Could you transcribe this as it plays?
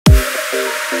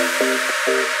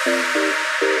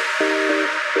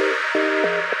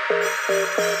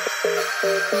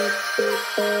Inside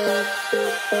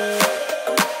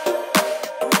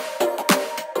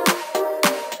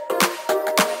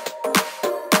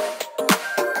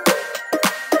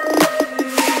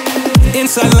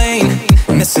lane,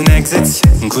 missing exits,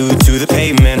 glued to the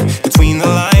pavement. Between the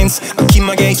lines, I'll keep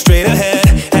my gaze straight ahead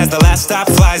as the last stop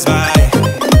flies by.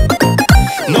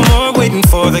 No more waiting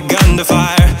for the gun to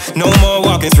fire. No more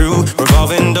walking through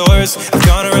revolving doors. I've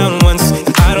gone around once,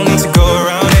 and I don't need to go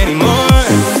around anymore.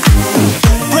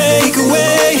 Break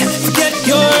away, forget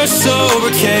your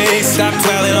sober case. Stop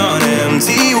dwelling on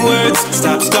empty words.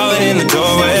 Stop stalling in the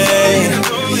doorway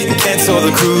and cancel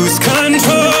the cruise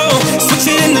control. Switch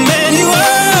it in the manual.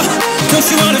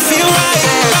 Don't you wanna feel right?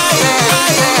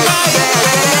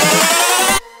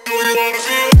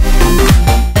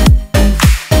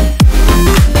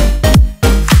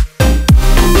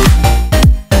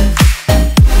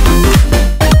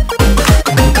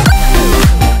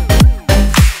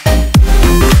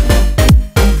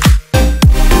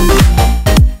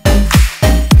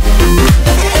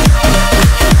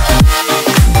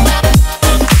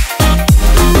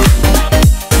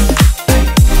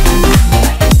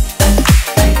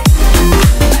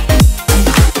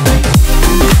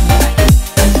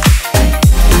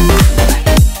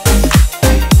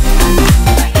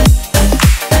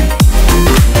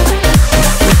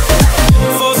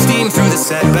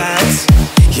 Setbacks,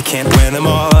 you can't win them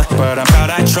all, but I'm proud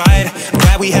I tried. I'm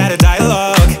glad we had a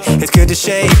dialogue. It's good to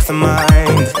shape the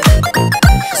mind.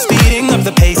 Speeding up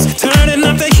the pace, turning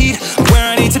up the heat, where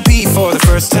I need to be for the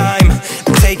first time.